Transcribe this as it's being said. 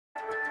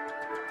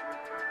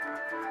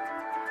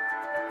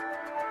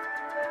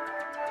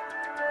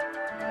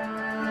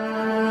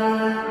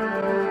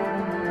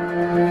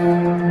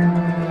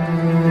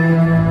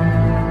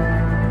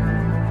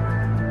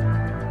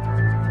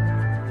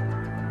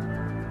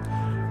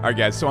All right,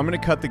 guys, so I'm going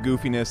to cut the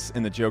goofiness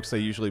and the jokes I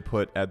usually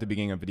put at the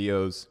beginning of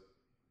videos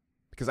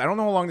because I don't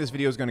know how long this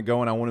video is going to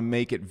go, and I want to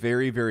make it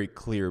very, very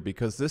clear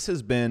because this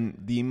has been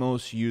the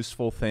most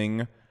useful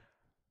thing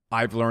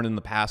I've learned in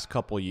the past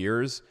couple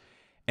years,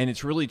 and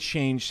it's really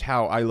changed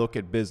how I look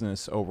at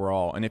business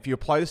overall. And if you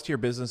apply this to your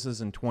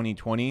businesses in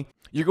 2020,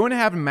 you're going to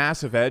have a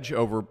massive edge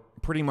over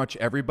pretty much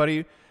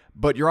everybody,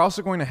 but you're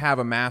also going to have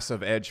a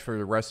massive edge for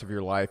the rest of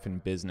your life in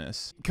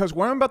business. Because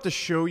what I'm about to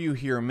show you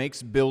here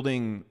makes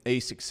building a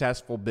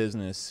successful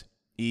business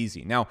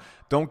easy. Now,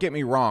 don't get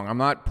me wrong. I'm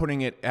not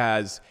putting it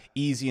as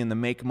easy in the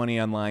make money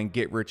online,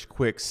 get rich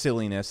quick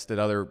silliness that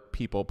other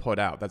people put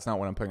out. That's not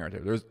what I'm putting out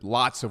there. There's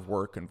lots of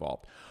work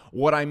involved.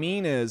 What I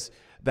mean is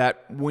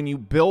that when you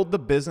build the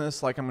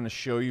business like I'm going to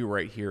show you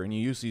right here, and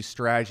you use these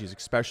strategies,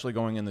 especially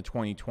going into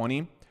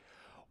 2020,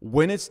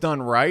 when it's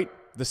done right,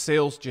 the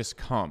sales just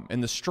come.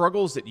 And the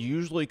struggles that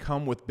usually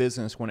come with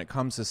business when it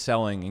comes to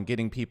selling and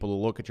getting people to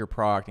look at your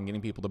product and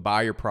getting people to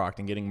buy your product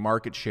and getting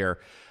market share,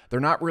 they're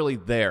not really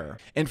there.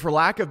 And for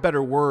lack of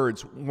better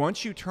words,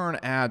 once you turn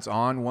ads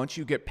on, once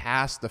you get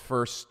past the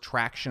first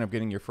traction of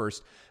getting your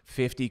first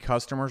 50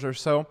 customers or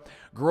so,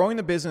 growing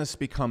the business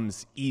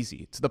becomes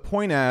easy, to the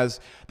point as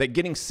that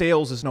getting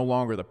sales is no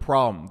longer the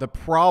problem. The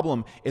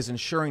problem is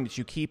ensuring that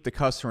you keep the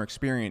customer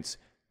experience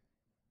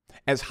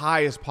as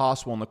high as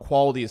possible and the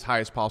quality as high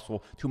as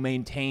possible to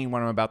maintain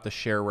what I'm about to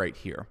share right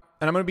here.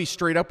 And I'm going to be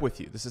straight up with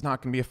you. This is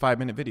not going to be a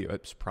 5-minute video.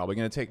 It's probably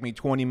going to take me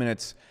 20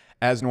 minutes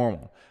as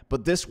normal.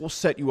 But this will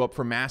set you up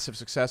for massive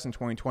success in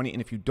 2020.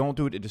 And if you don't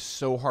do it, it is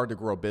so hard to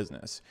grow a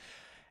business.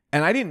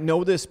 And I didn't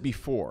know this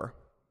before,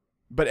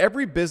 but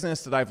every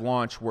business that I've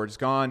launched where it's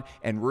gone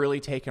and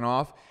really taken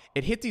off,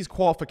 it hit these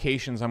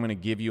qualifications I'm going to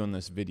give you in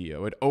this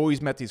video. It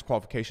always met these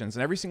qualifications.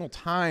 And every single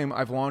time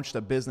I've launched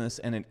a business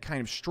and it kind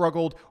of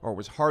struggled or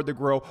was hard to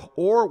grow,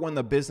 or when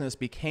the business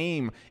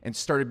became and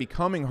started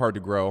becoming hard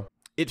to grow,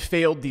 it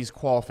failed these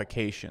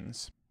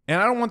qualifications. And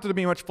I don't want there to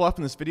be much fluff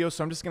in this video,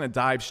 so I'm just going to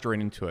dive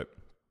straight into it.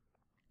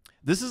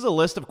 This is a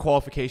list of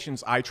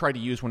qualifications I try to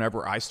use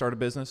whenever I start a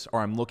business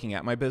or I'm looking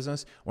at my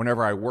business.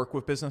 Whenever I work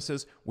with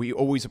businesses, we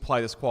always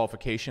apply this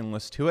qualification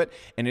list to it,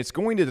 and it's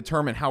going to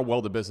determine how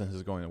well the business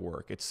is going to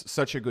work. It's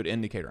such a good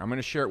indicator. I'm going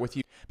to share it with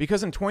you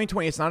because in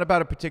 2020, it's not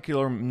about a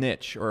particular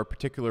niche or a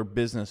particular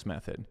business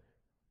method.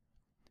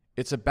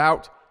 It's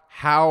about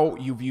how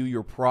you view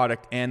your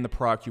product and the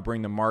product you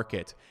bring to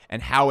market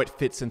and how it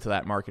fits into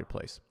that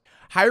marketplace.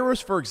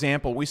 Hyros, for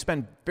example, we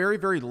spend very,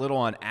 very little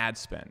on ad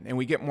spend, and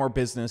we get more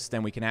business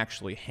than we can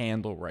actually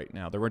handle right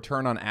now. The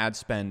return on ad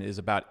spend is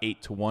about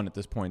 8 to 1 at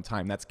this point in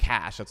time. That's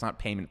cash. That's not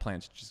payment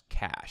plans, it's just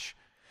cash.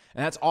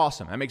 And that's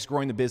awesome. That makes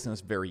growing the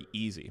business very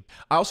easy.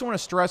 I also want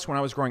to stress when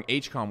I was growing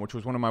HCOM, which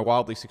was one of my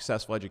wildly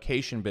successful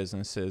education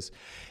businesses,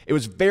 it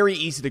was very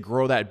easy to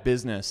grow that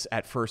business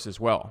at first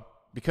as well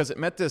because it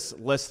met this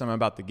list I'm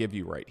about to give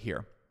you right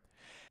here.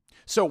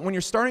 So when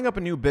you're starting up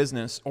a new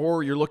business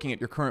or you're looking at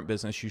your current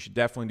business, you should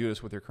definitely do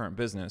this with your current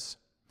business.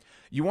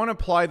 You want to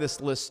apply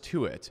this list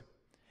to it.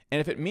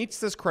 And if it meets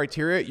this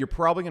criteria, you're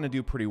probably going to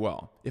do pretty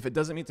well. If it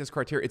doesn't meet this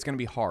criteria, it's going to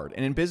be hard.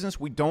 And in business,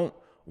 we don't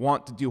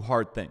want to do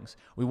hard things.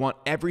 We want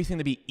everything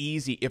to be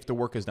easy if the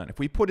work is done. If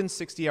we put in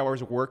 60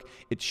 hours of work,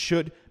 it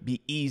should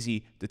be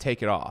easy to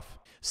take it off.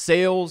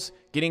 Sales,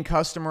 getting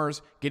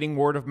customers, getting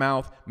word of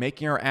mouth,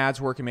 making our ads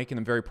work and making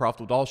them very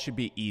profitable, it all should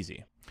be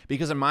easy.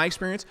 Because in my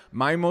experience,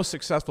 my most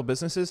successful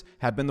businesses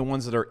have been the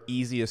ones that are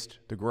easiest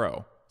to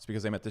grow. It's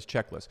because they met this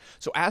checklist.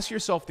 So ask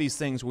yourself these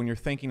things when you're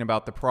thinking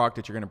about the product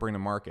that you're going to bring to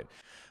market.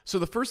 So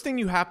the first thing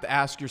you have to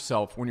ask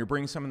yourself when you're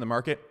bringing something to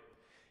market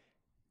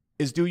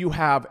is, do you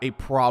have a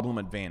problem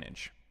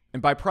advantage?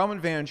 And by problem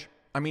advantage,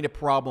 I mean a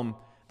problem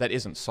that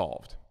isn't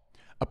solved.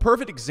 A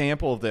perfect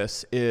example of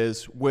this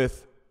is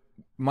with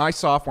my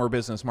software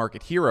business,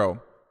 Market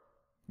Hero,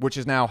 which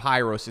is now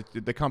Hyros.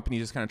 The company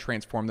just kind of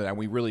transformed it, and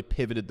we really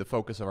pivoted the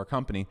focus of our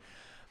company.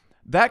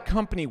 That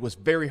company was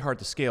very hard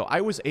to scale.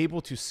 I was able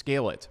to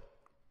scale it,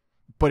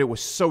 but it was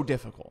so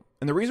difficult.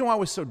 And the reason why it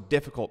was so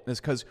difficult is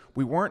because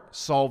we weren't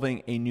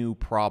solving a new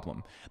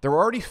problem. There were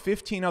already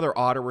 15 other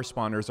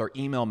autoresponders or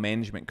email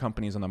management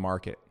companies on the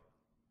market,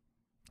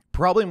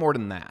 probably more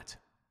than that.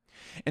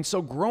 And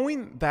so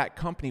growing that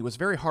company was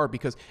very hard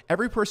because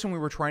every person we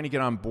were trying to get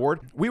on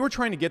board, we were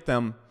trying to get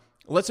them.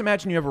 Let's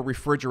imagine you have a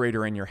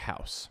refrigerator in your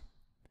house.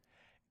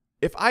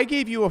 If I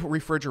gave you a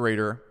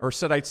refrigerator or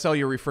said I'd sell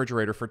you a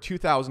refrigerator for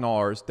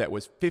 $2,000 that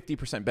was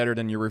 50% better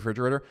than your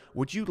refrigerator,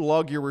 would you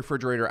lug your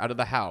refrigerator out of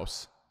the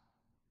house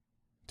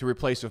to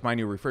replace with my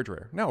new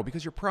refrigerator? No,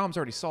 because your problem's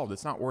already solved.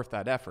 It's not worth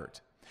that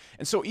effort.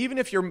 And so even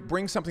if you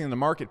bring something in the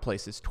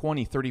marketplace that's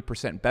 20,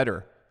 30%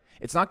 better,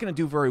 it's not going to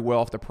do very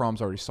well if the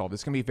problem's already solved.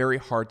 It's going to be very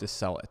hard to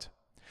sell it.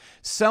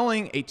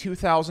 Selling a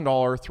 $2,000,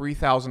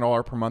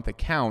 $3,000 per month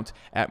account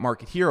at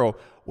Market Hero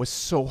was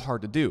so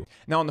hard to do.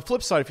 Now, on the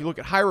flip side, if you look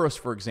at Hyros,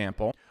 for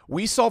example,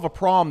 We solve a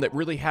problem that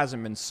really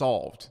hasn't been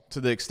solved to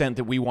the extent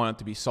that we want it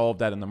to be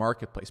solved at in the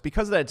marketplace.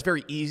 Because of that, it's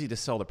very easy to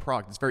sell the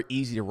product. It's very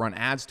easy to run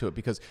ads to it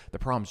because the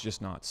problem's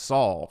just not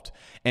solved.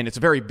 And it's a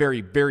very,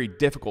 very, very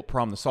difficult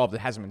problem to solve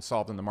that hasn't been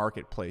solved in the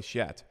marketplace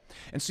yet.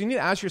 And so you need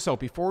to ask yourself,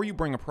 before you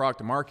bring a product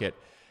to market,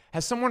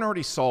 has someone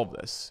already solved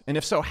this? And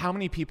if so, how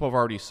many people have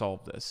already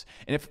solved this?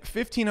 And if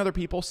 15 other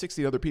people,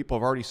 60 other people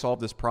have already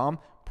solved this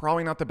problem,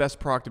 probably not the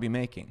best product to be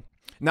making.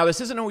 Now, this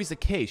isn't always the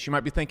case. You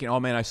might be thinking, oh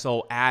man, I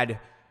sell ad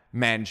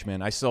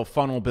management, I sell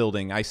funnel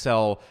building, I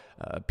sell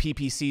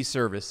PPC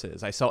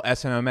services, I sell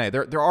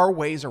SMMA. There are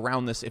ways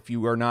around this if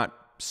you are not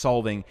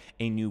solving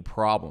a new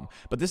problem.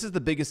 But this is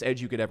the biggest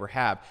edge you could ever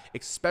have,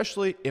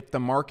 especially if the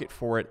market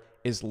for it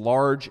is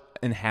large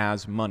and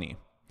has money.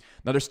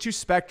 Now, there's two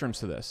spectrums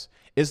to this.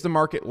 Is the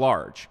market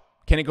large?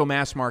 Can it go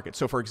mass market?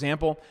 So, for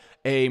example,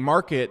 a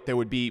market that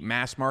would be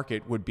mass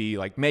market would be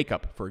like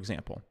makeup, for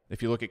example.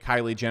 If you look at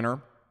Kylie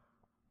Jenner,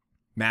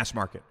 mass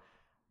market.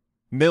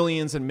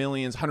 Millions and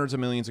millions, hundreds of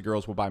millions of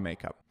girls will buy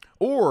makeup.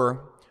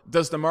 Or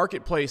does the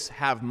marketplace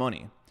have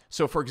money?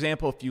 So, for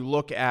example, if you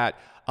look at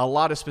a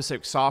lot of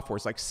specific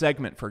softwares, like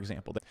Segment, for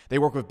example, they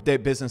work with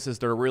businesses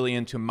that are really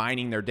into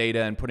mining their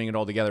data and putting it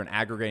all together and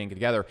aggregating it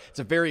together. It's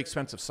a very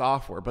expensive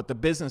software, but the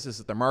businesses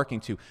that they're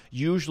marketing to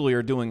usually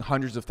are doing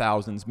hundreds of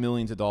thousands,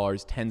 millions of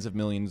dollars, tens of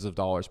millions of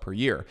dollars per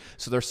year.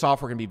 So their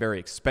software can be very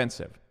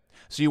expensive.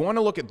 So you want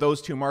to look at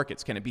those two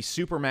markets. Can it be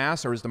super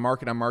mass, or is the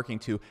market I'm marketing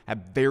to have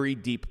very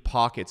deep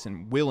pockets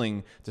and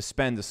willing to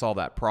spend to solve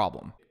that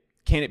problem?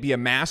 Can it be a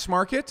mass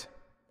market,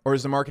 or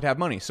does the market have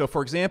money? So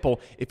for example,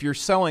 if you're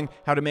selling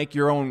how to make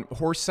your own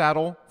horse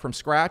saddle from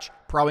scratch,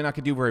 probably not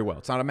going to do very well.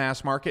 It's not a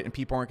mass market, and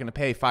people aren't going to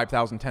pay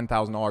 $5,000,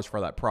 $10,000 for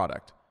that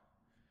product.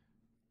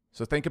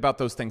 So think about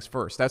those things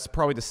first. That's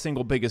probably the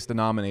single biggest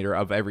denominator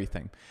of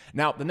everything.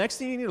 Now, the next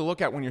thing you need to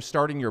look at when you're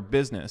starting your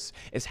business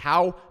is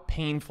how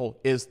painful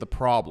is the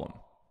problem.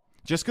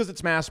 Just because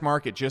it's mass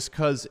market, just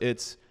because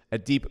it's a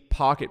deep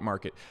pocket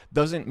market,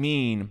 doesn't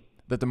mean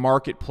that the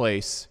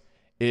marketplace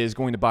is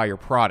going to buy your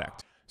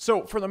product.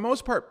 So for the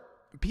most part,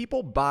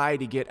 people buy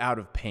to get out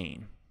of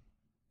pain.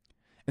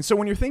 And so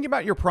when you're thinking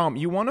about your problem,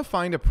 you want to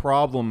find a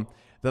problem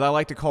that I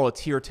like to call a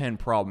tier 10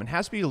 problem. It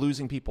has to be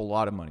losing people a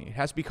lot of money. It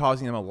has to be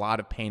causing them a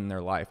lot of pain in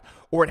their life.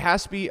 Or it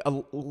has to be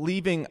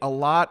leaving a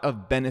lot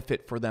of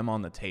benefit for them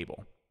on the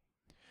table.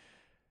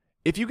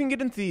 If you can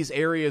get into these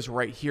areas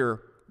right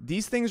here,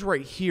 these things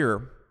right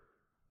here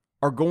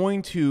are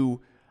going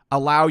to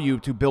allow you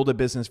to build a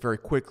business very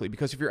quickly.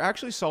 Because if you're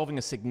actually solving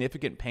a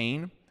significant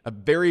pain, a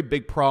very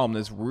big problem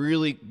that's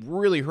really,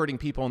 really hurting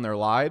people in their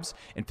lives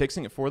and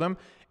fixing it for them,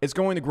 it's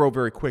going to grow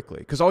very quickly.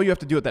 Because all you have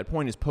to do at that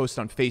point is post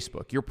on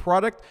Facebook. Your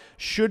product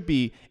should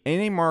be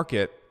in a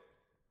market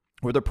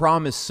where the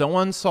problem is so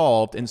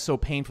unsolved and so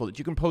painful that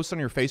you can post on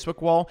your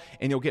Facebook wall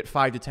and you'll get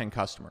 5 to 10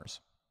 customers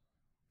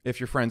if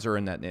your friends are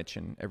in that niche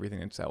and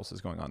everything else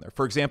is going on there.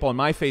 For example, on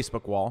my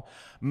Facebook wall,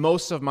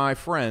 most of my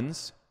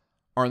friends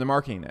are in the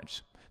marketing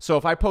niche. So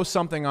if I post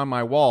something on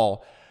my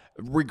wall,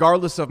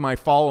 regardless of my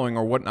following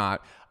or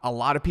whatnot, a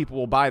lot of people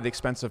will buy the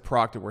expensive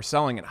product that we're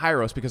selling at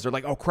Hyros because they're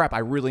like, oh crap, I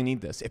really need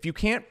this. If you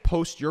can't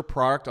post your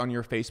product on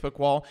your Facebook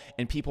wall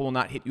and people will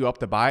not hit you up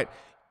to buy it,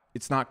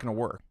 it's not going to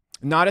work.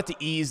 Not at the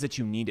ease that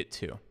you need it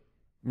to.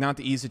 Not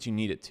the ease that you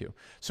need it to.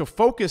 So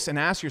focus and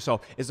ask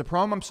yourself, is the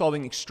problem I'm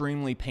solving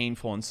extremely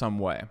painful in some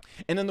way?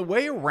 And then the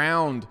way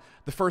around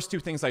the first two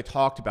things I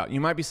talked about,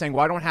 you might be saying,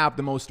 well, I don't have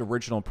the most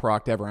original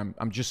product ever.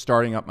 I'm just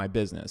starting up my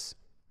business.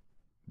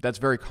 That's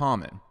very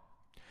common.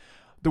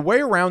 The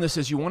way around this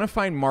is you want to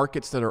find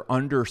markets that are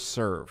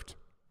underserved.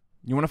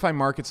 You want to find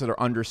markets that are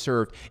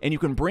underserved, and you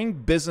can bring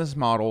business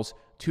models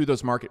to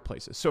those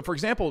marketplaces. So for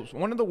example,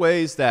 one of the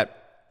ways that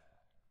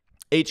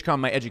HCOM,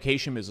 my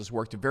education business,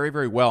 worked very,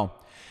 very well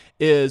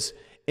is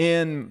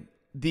in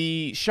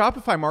the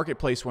Shopify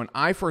marketplace. When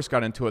I first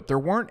got into it, there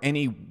weren't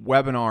any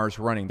webinars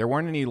running. There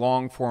weren't any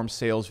long-form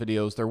sales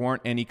videos. There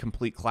weren't any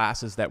complete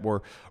classes that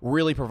were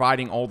really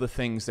providing all the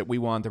things that we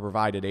wanted to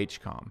provide at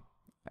HCOM.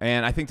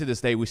 And I think to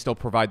this day, we still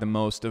provide the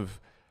most of,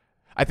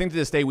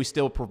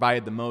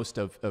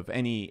 of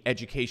any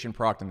education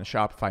product in the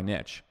Shopify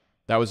niche.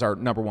 That was our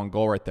number one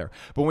goal right there.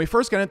 But when we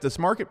first got into this,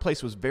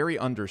 marketplace was very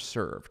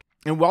underserved.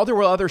 And while there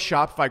were other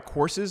Shopify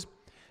courses,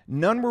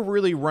 none were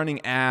really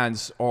running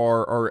ads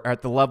or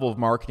at the level of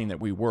marketing that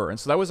we were. And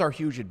so that was our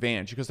huge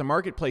advantage because the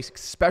marketplace,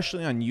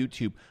 especially on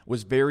YouTube,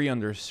 was very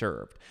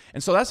underserved.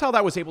 And so that's how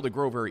that was able to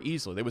grow very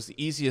easily. It was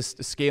the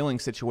easiest scaling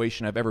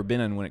situation I've ever been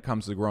in when it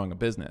comes to growing a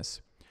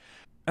business.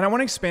 And I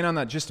want to expand on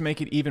that just to make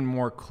it even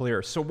more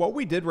clear. So what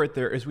we did right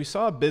there is we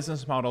saw a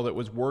business model that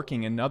was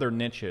working in other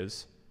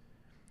niches,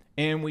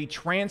 and we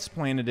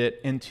transplanted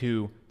it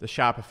into the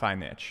Shopify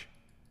niche.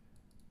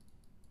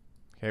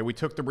 Okay, we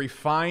took the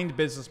refined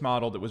business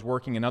model that was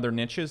working in other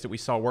niches that we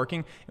saw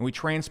working, and we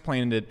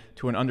transplanted it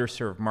to an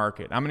underserved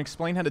market. I'm going to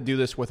explain how to do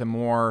this with a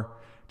more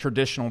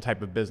traditional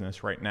type of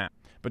business right now.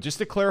 But just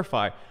to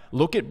clarify,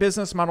 look at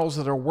business models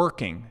that are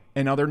working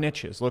in other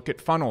niches. Look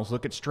at funnels,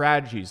 look at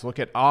strategies, look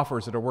at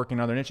offers that are working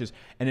in other niches,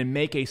 and then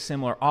make a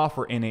similar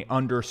offer in an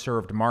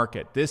underserved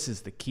market. This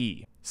is the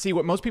key. See,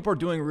 what most people are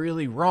doing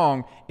really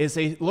wrong is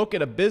they look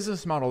at a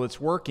business model that's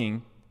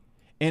working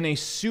in a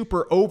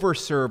super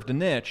overserved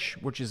niche,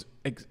 which is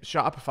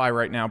Shopify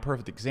right now,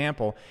 perfect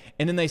example.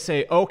 And then they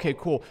say, okay,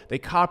 cool. They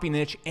copy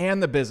niche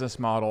and the business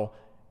model.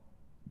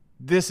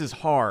 This is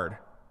hard.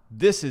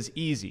 This is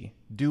easy.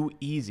 Do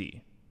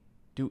easy.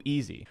 Do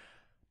easy.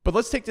 But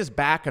let's take this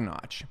back a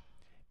notch.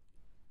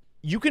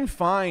 You can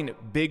find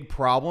big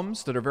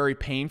problems that are very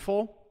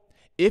painful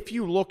if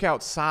you look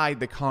outside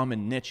the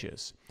common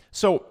niches.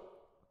 So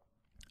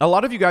a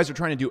lot of you guys are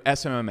trying to do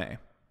SMMA,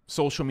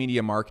 social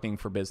media marketing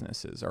for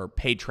businesses, or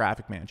paid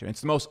traffic management.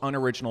 It's the most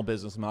unoriginal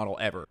business model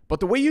ever. But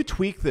the way you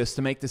tweak this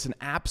to make this an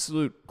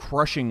absolute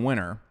crushing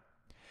winner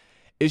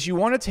is you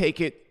want to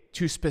take it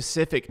to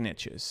specific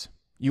niches.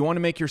 You want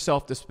to make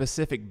yourself the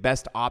specific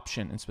best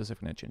option in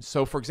specific niches.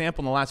 So for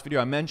example, in the last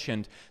video, I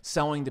mentioned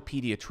selling to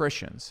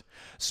pediatricians.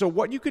 So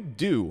what you could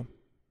do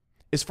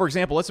is, for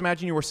example, let's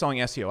imagine you were selling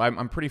SEO.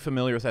 I'm pretty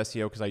familiar with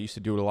SEO because I used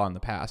to do it a lot in the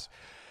past.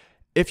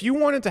 If you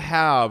wanted to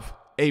have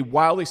a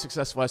wildly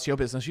successful SEO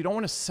business, you don't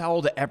want to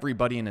sell to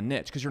everybody in a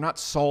niche because you're not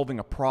solving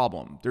a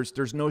problem.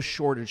 There's no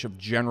shortage of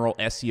general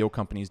SEO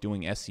companies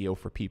doing SEO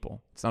for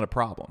people. It's not a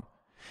problem.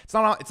 It's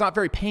not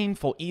very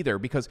painful either,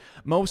 because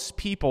most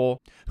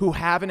people who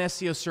have an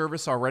SEO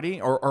service already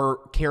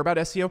or care about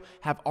SEO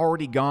have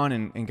already gone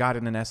and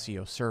gotten an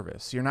SEO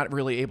service. So you're not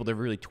really able to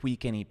really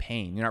tweak any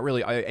pain. You're not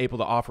really able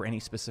to offer any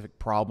specific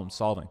problem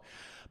solving.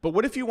 But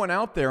what if you went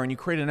out there and you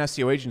created an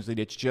SEO agency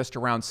that's just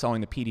around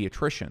selling to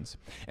pediatricians?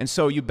 And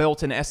so you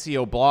built an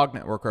SEO blog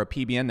network or a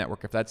PBN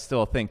network, if that's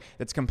still a thing,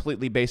 that's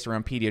completely based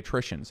around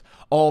pediatricians.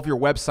 All of your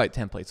website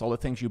templates, all the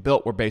things you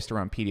built were based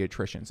around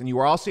pediatricians. And you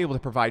were also able to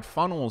provide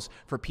funnels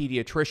for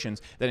pediatricians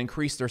that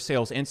increase their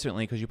sales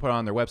instantly because you put it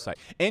on their website.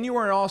 And you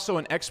are also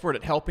an expert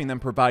at helping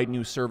them provide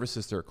new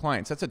services to their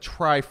clients. That's a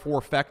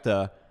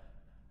trifecta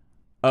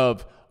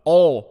of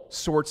all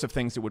sorts of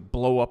things that would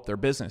blow up their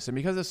business. And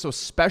because it's so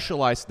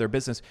specialized to their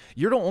business,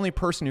 you're the only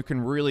person who can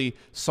really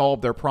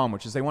solve their problem,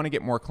 which is they want to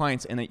get more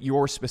clients in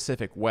your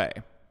specific way.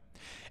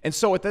 And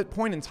so at that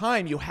point in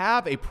time, you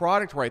have a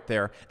product right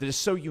there that is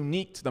so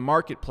unique to the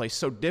marketplace,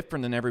 so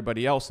different than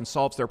everybody else, and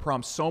solves their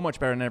problem so much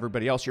better than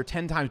everybody else. You're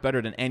 10 times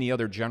better than any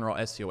other general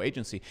SEO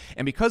agency.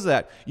 And because of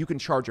that, you can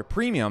charge a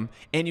premium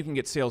and you can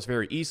get sales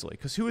very easily.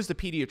 Because who is the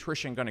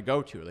pediatrician going to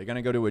go to? Are they going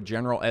to go to a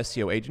general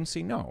SEO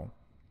agency? No.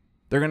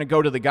 They're going to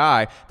go to the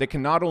guy that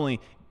can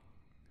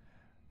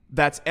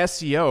that's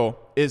SEO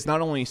is not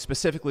only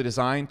specifically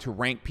designed to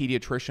rank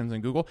pediatricians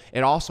in Google,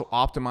 it also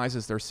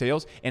optimizes their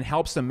sales and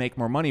helps them make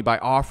more money by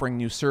offering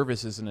new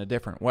services in a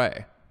different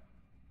way.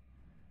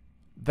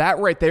 That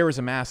right there is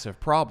a massive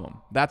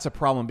problem. That's a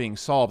problem being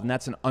solved, and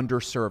that's an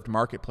underserved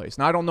marketplace.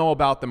 Now, I don't know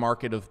about the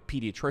market of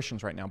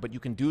pediatricians right now, but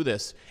you can do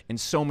this in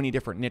so many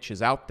different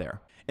niches out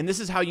there. And this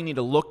is how you need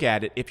to look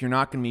at it if you're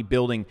not going to be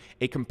building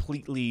a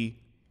completely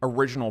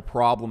original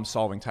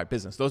problem-solving type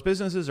business. Those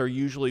businesses are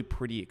usually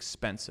pretty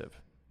expensive.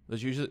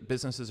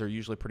 Businesses are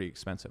usually pretty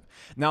expensive.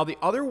 Now, the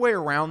other way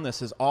around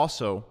this is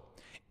also,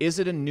 is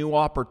it a new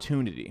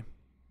opportunity?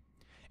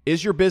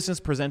 Is your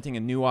business presenting a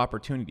new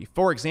opportunity?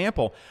 For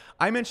example,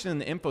 I mentioned in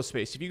the info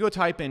space, if you go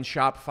type in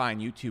Shopify on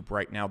YouTube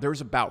right now,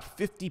 there's about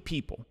 50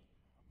 people,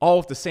 all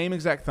with the same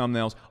exact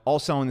thumbnails, all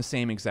selling the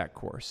same exact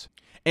course.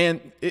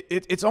 And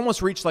it's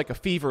almost reached like a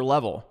fever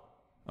level.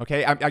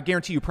 Okay, I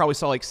guarantee you probably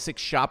saw like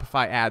 6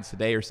 Shopify ads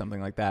today or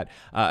something like that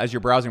as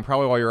you're browsing,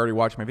 probably while you're already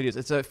watching my videos.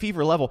 It's a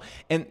fever level.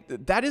 And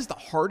that is the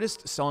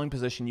hardest selling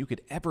position you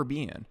could ever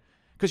be in,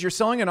 because you're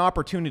selling an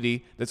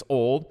opportunity that's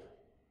old.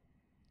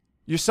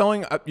 You're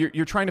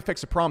trying to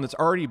fix a problem that's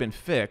already been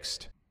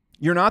fixed.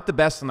 You're not the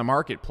best in the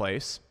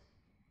marketplace.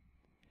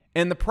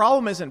 And the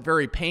problem isn't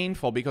very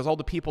painful because all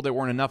the people that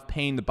weren't enough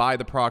pain to buy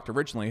the product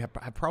originally have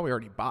probably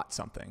already bought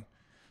something.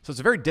 So it's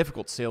a very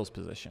difficult sales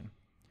position.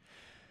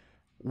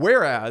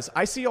 Whereas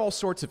I see all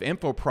sorts of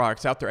info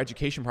products out there,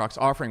 education products,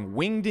 offering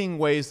wingding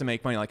ways to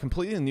make money, like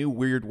completely new,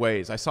 weird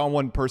ways. I saw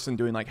one person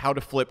doing like how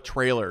to flip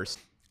trailers,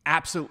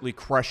 absolutely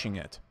crushing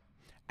it.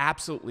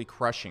 Absolutely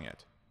crushing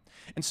it.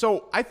 And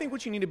so I think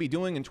what you need to be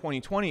doing in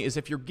 2020 is,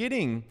 if you're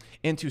getting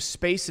into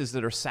spaces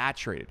that are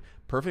saturated,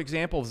 perfect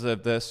examples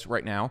of this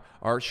right now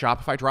are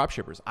Shopify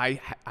dropshippers.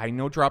 I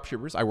know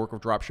dropshippers. I work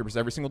with dropshippers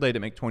every single day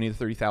to make $20,000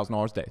 to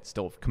 $30,000 a day. It's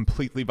still a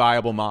completely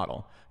viable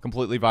model.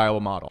 Completely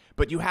viable model.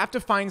 But you have to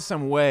find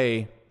some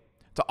way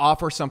to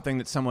offer something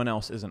that someone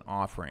else isn't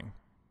offering.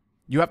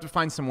 You have to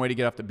find some way to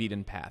get off the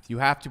beaten path. You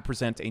have to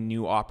present a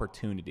new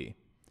opportunity.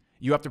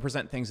 You have to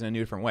present things in a new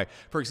different way.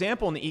 For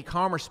example, in the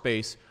e-commerce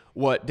space,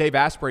 what Dave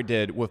Asprey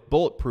did with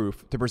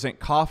Bulletproof to present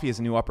coffee as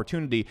a new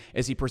opportunity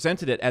is he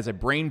presented it as a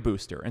brain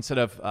booster instead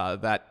of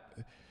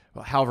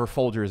however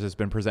Folgers has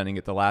been presenting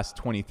it the last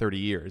 20, 30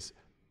 years.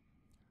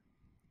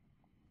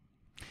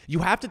 You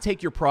have to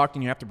take your product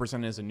and you have to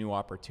present it as a new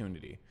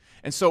opportunity.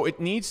 And so it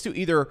needs to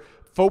either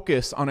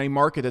focus on a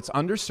market that's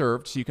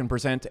underserved so you can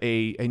present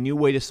a new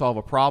way to solve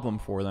a problem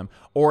for them,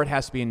 or it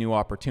has to be a new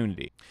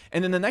opportunity.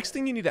 And then the next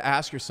thing you need to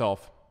ask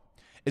yourself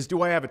is,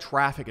 do I have a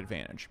traffic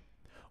advantage?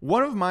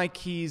 One of my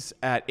keys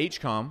at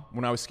HCOM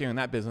when I was scaling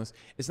that business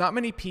is not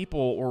many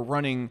people were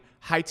running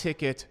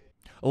high-ticket,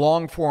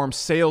 long-form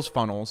sales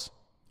funnels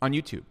on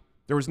YouTube.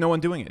 There was no one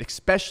doing it,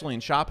 especially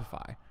in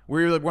Shopify.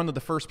 We were one of the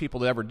first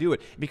people to ever do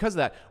it. Because of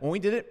that, when we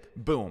did it,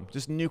 boom,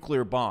 just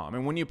nuclear bomb.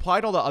 And when you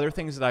applied all the other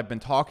things that I've been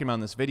talking about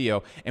in this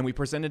video and we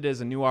presented it as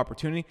a new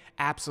opportunity,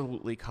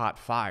 absolutely caught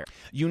fire.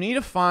 You need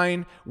to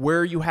find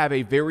where you have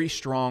a very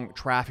strong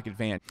traffic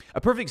advantage. A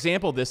perfect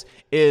example of this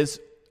is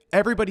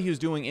everybody who's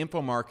doing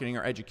info marketing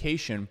or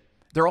education,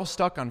 they're all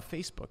stuck on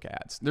Facebook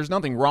ads. There's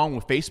nothing wrong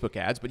with Facebook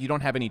ads, but you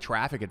don't have any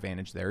traffic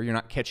advantage there. You're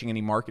not catching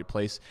any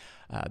marketplace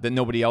that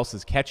nobody else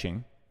is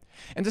catching.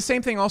 And the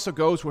same thing also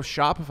goes with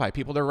Shopify.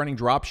 People that are running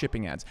drop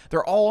shipping ads,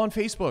 they're all on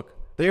Facebook.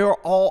 They are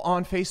all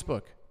on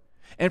Facebook.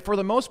 And for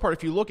the most part,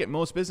 if you look at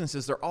most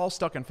businesses, they're all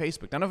stuck on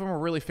Facebook. None of them are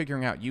really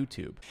figuring out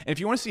YouTube. And if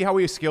you want to see how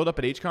we scaled up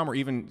at HCOM or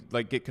even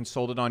like get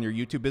consulted on your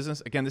YouTube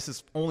business, again, this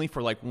is only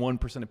for like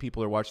 1% of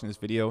people who are watching this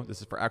video. This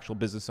is for actual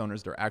business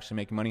owners that are actually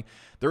making money.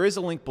 There is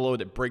a link below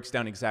that breaks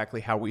down exactly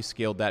how we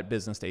scaled that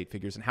business to 8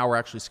 figures and how we're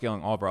actually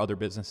scaling all of our other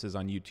businesses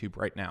on YouTube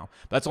right now.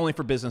 That's only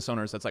for business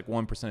owners. That's like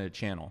 1% of the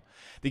channel.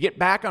 To get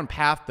back on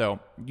path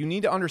though, you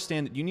need to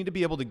understand that you need to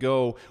be able to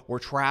go where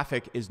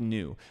traffic is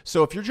new.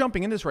 So if you're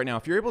jumping into this right now,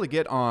 if you're able to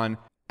get on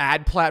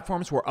ad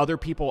platforms where other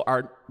people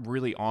aren't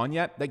really on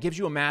yet, that gives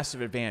you a massive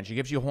advantage. It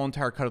gives you a whole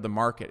entire cut of the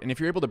market. And if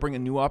you're able to bring a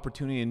new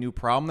opportunity, a new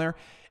problem there,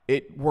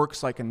 it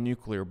works like a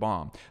nuclear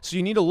bomb. So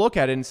you need to look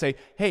at it and say,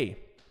 hey,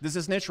 there's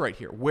this niche right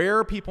here. Where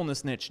are people in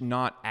this niche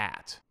not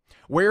at?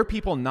 Where are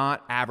people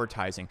not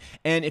advertising?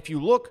 And if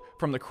you look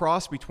from the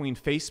cross between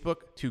Facebook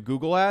to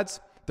Google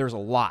ads, there's a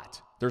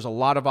lot. There's a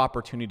lot of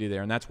opportunity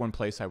there, and that's one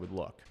place I would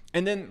look.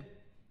 And then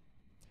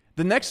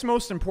the next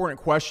most important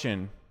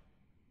question,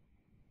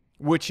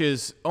 which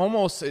is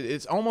almost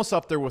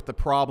up there with the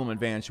problem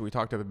advantage that we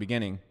talked about at the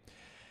beginning,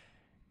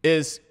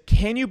 is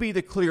can you be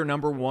the clear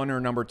number one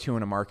or number two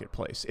in a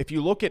marketplace? If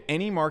you look at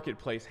any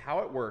marketplace, how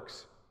it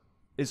works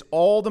is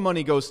all the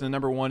money goes to the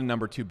number one and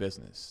number two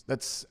business.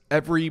 That's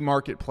every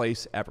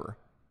marketplace ever.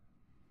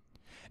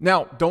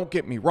 Now, don't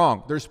get me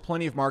wrong. There's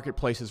plenty of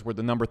marketplaces where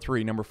the number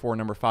 3, number 4,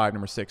 number 5,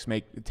 number 6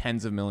 make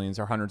tens of millions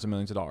or hundreds of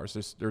millions of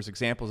dollars. There's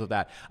examples of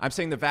that. I'm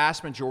saying the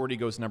vast majority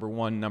goes number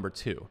 1, number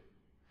 2.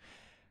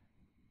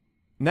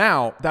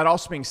 Now, that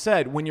also being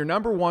said, when you're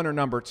number 1 or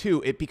number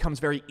 2, it becomes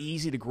very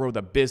easy to grow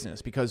the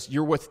business because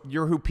you're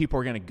who people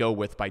are going to go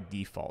with by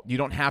default. You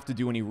don't have to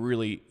do any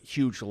really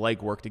huge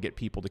legwork to get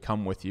people to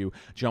come with you,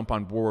 jump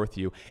on board with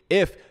you,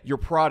 if your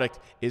product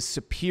is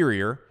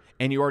superior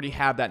and you already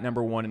have that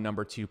number 1 and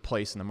number 2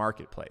 place in the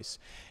marketplace.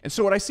 And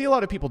so what I see a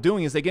lot of people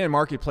doing is they get in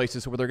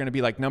marketplaces where they're going to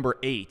be like number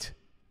 8.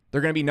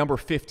 They're going to be number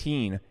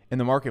 15 in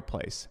the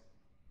marketplace.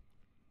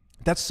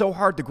 That's so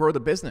hard to grow the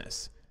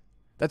business.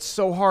 That's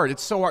so hard.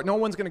 It's so hard. No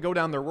one's going to go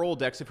down their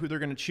Rolodex of who they're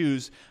going to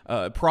choose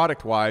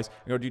product-wise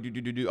and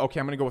go, okay,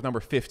 I'm going to go with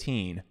number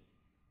 15.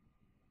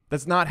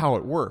 That's not how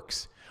it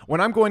works. When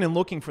I'm going and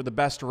looking for the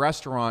best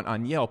restaurant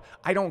on Yelp,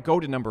 I don't go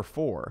to number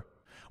 4.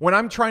 When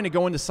I'm trying to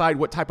go and decide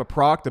what type of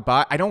product to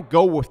buy, I don't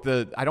go with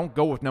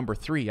number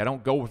 3. I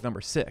don't go with number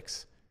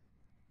 6.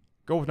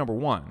 Go with number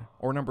 1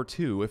 or number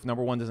 2 if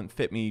number 1 doesn't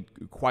fit me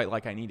quite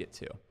like I need it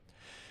to.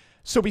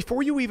 So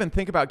before you even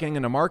think about getting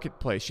in a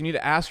marketplace, you need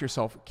to ask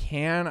yourself,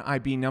 can I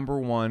be number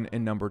 1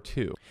 and number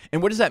 2?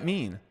 And what does that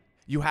mean?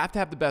 You have to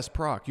have the best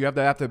product. You have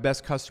to have the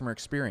best customer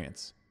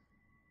experience.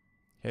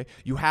 Okay?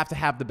 You have to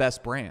have the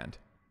best brand.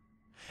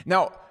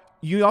 Now,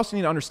 you also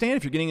need to understand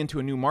if you're getting into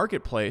a new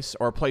marketplace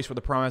or a place where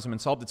the problem hasn't been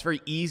solved, it's very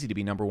easy to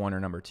be number 1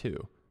 or number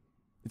 2.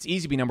 It's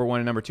easy to be number 1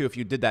 and number 2 if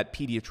you did that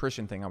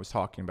pediatrician thing I was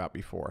talking about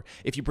before.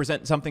 If you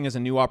present something as a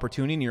new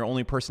opportunity and you're the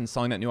only person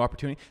selling that new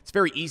opportunity, it's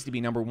very easy to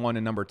be number 1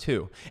 and number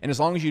 2. And as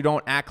long as you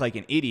don't act like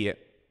an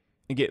idiot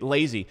and get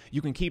lazy,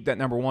 you can keep that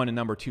number 1 and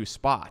number 2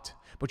 spot.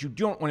 But you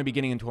don't want to be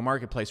getting into a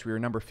marketplace where you're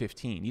number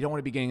 15. You don't want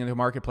to be getting into a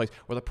marketplace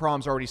where the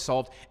problem's already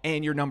solved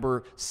and you're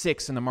number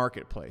 6 in the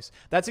marketplace.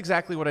 That's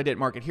exactly what I did at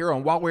Market Hero.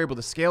 And while we're able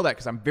to scale that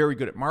because I'm very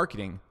good at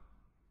marketing,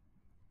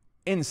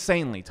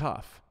 insanely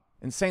tough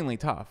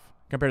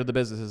compared to the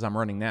businesses I'm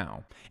running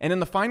now. And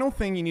then the final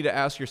thing you need to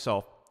ask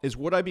yourself is,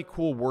 would I be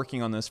cool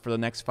working on this for the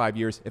next 5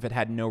 years if it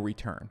had no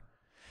return?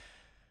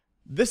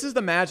 This is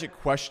the magic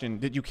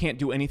question that you can't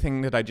do anything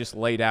that I just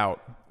laid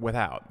out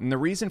without. And the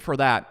reason for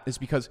that is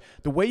because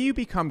the way you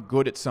become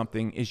good at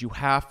something is you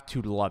have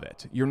to love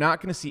it. You're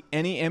not going to see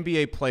any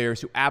NBA players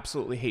who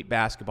absolutely hate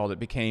basketball that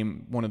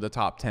became one of the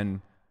top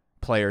 10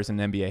 players in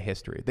NBA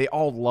history. They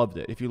all loved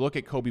it. If you look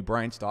at Kobe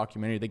Bryant's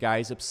documentary, the guy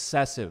is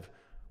obsessive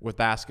with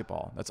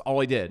basketball. That's all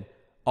he did.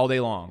 All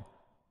day long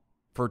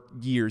for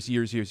years.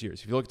 If you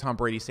look at Tom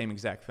Brady, same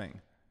exact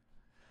thing.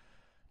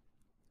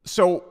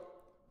 So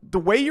the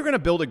way you're going to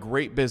build a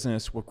great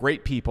business with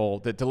great people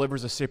that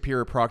delivers a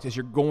superior product is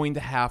you're going to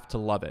have to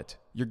love it.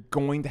 You're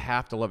going to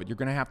have to love it. You're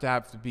going to have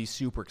to be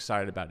super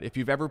excited about it. If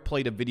you've ever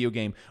played a video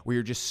game where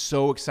you're just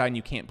so excited and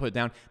you can't put it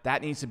down,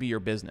 that needs to be your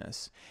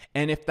business.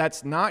 And if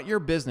that's not your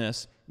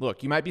business,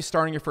 look, you might be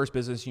starting your first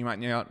business. You might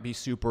not be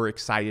super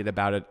excited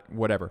about it,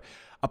 whatever.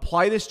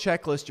 Apply this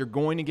checklist. You're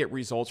going to get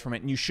results from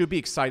it, and you should be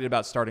excited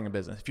about starting a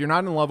business. If you're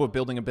not in love with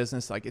building a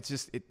business, like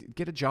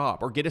get a job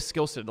or get a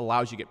skill set that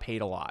allows you to get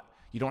paid a lot.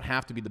 You don't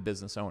have to be the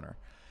business owner.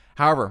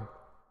 However,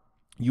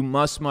 you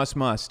must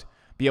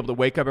be able to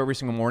wake up every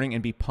single morning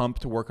and be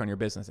pumped to work on your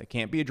business. It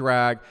can't be a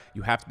drag.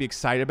 You have to be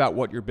excited about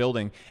what you're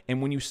building.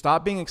 And when you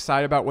stop being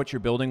excited about what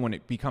you're building, when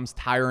it becomes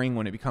tiring,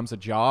 when it becomes a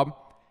job,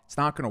 it's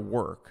not going to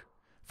work.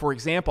 For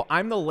example,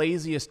 I'm the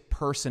laziest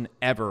person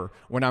ever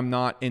when I'm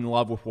not in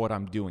love with what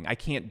I'm doing. I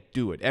can't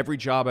do it. Every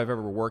job I've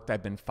ever worked,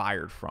 I've been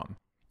fired from.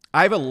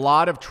 I have a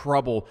lot of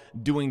trouble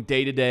doing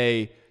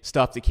day-to-day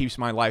stuff that keeps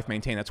my life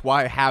maintained. That's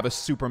why I have a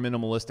super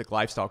minimalistic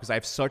lifestyle, because I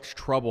have such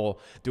trouble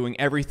doing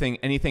anything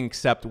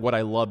except what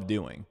I love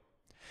doing.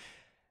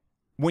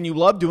 When you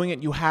love doing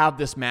it, you have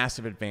this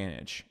massive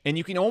advantage, and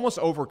you can almost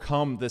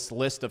overcome this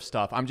list of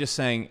stuff. I'm just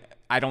saying,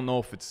 I don't know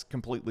if it's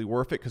completely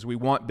worth it, because we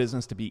want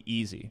business to be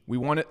easy. We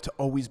want it to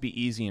always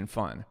be easy and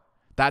fun.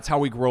 That's how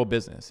we grow a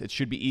business. It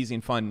should be easy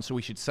and fun, so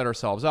we should set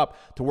ourselves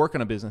up to work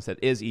on a business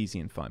that is easy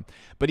and fun.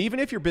 But even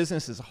if your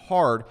business is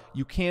hard,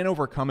 you can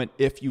overcome it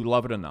if you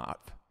love it enough.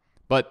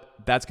 But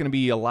that's going to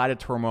be a lot of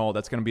turmoil.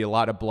 That's going to be a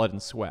lot of blood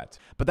and sweat.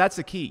 But that's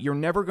the key. You're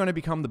never going to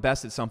become the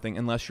best at something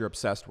unless you're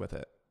obsessed with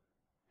it.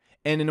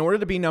 And in order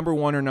to be number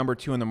one or number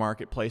two in the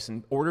marketplace,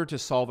 in order to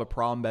solve a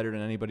problem better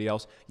than anybody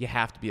else, you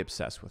have to be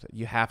obsessed with it.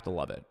 You have to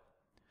love it.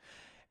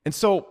 And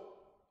so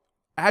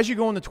as you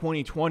go into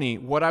 2020,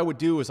 what I would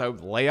do is I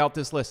would lay out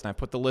this list, and I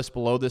put the list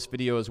below this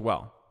video as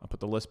well. I'll put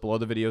the list below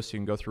the video so you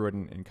can go through it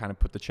and kind of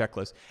put the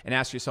checklist and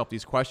ask yourself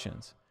these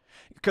questions.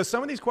 Because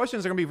some of these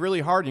questions are going to be really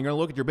hard. And you're going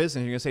to look at your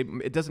business and you're going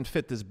to say, it doesn't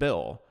fit this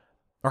bill.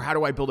 Or how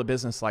do I build a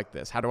business like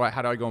this? How do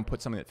I go and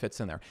put something that fits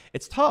in there?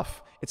 It's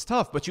tough. It's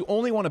tough, but you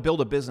only want to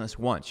build a business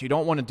once. You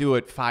don't want to do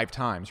it 5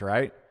 times,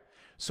 right?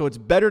 So it's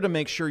better to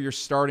make sure you're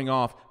starting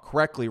off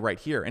correctly right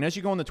here. And as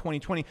you go into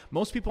 2020,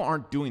 most people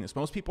aren't doing this.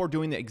 Most people are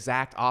doing the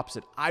exact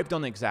opposite. I've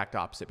done the exact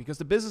opposite, because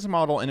the business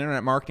model in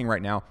internet marketing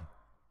right now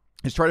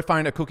is try to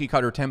find a cookie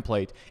cutter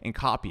template and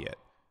copy it.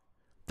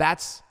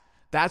 That's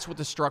what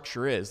the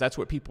structure is. That's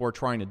what people are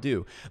trying to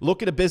do.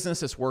 Look at a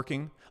business that's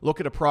working. Look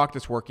at a product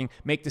that's working.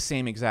 Make the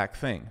same exact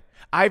thing.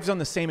 I've done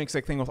the same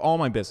exact thing with all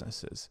my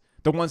businesses.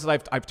 The ones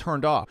that I've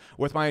turned off.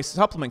 With my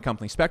supplement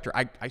company, Spectre,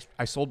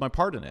 I sold my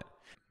part in it,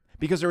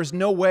 because there was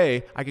no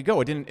way I could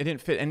go. It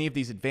didn't fit any of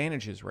these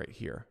advantages right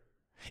here.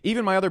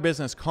 Even my other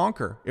business,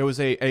 Conquer, it was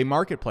a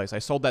marketplace. I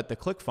sold that to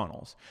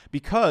ClickFunnels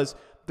because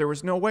there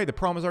was no way. The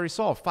problem was already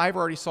solved. Fiverr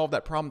already solved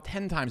that problem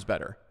 10 times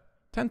better.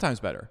 10 times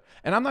better.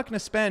 And I'm not going to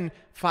spend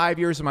 5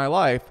 years of my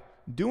life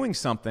doing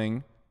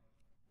something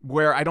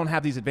where I don't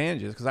have these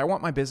advantages, because I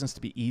want my business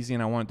to be easy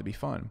and I want it to be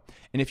fun.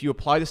 And if you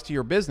apply this to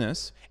your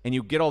business and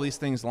you get all these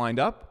things lined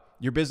up,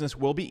 your business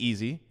will be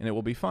easy and it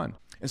will be fun.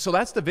 And so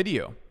that's the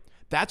video.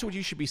 That's what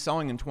you should be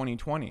selling in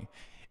 2020.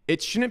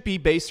 It shouldn't be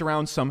based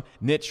around some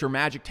niche or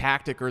magic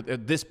tactic or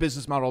this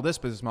business model, this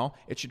business model.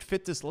 It should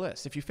fit this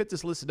list. If you fit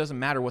this list, it doesn't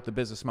matter what the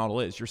business model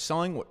is. You're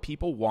selling what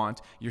people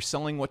want. You're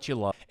selling what you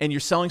love. And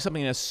you're selling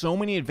something that has so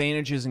many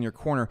advantages in your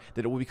corner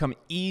that it will become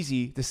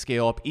easy to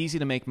scale up, easy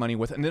to make money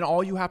with. And then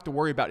all you have to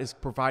worry about is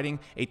providing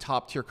a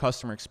top-tier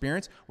customer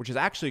experience, which is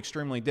actually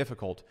extremely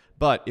difficult.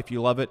 But if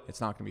you love it, it's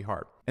not going to be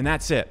hard. And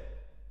that's it.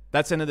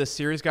 That's the end of this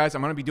series, guys.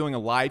 I'm going to be doing a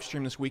live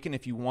stream this weekend.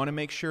 If you want to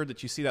make sure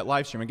that you see that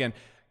live stream, again,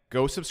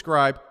 go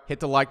subscribe,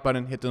 hit the like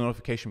button, hit the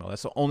notification bell.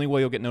 That's the only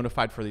way you'll get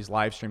notified for these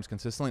live streams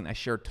consistently. And I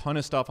share a ton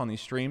of stuff on these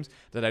streams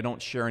that I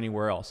don't share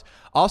anywhere else.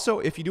 Also,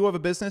 if you do have a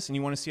business and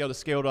you want to see how to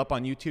scale it up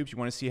on YouTube, you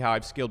want to see how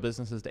I've scaled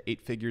businesses to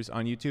 8 figures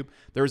on YouTube,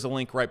 there's a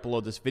link right below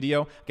this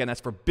video. Again,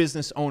 that's for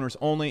business owners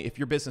only. If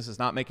your business is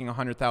not making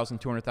 $100,000,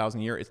 $200,000 a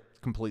year, it's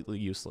completely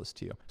useless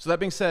to you. So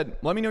that being said,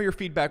 let me know your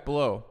feedback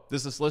below.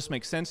 Does this list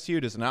make sense to you?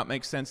 Does it not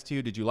make sense to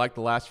you? Did you like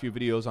the last few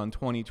videos on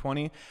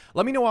 2020?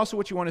 Let me know also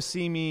what you want to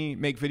see me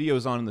make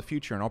videos on in the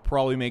future, and I'll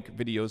probably make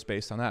videos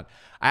based on that.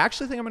 I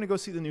actually think I'm going to go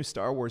see the new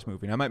Star Wars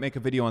movie, and I might make a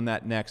video on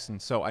that next,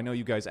 and so I know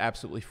you guys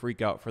absolutely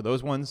freak out for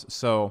those ones,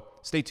 so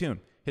stay tuned.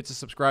 Hit the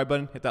subscribe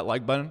button, hit that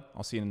like button.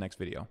 I'll see you in the next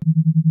video.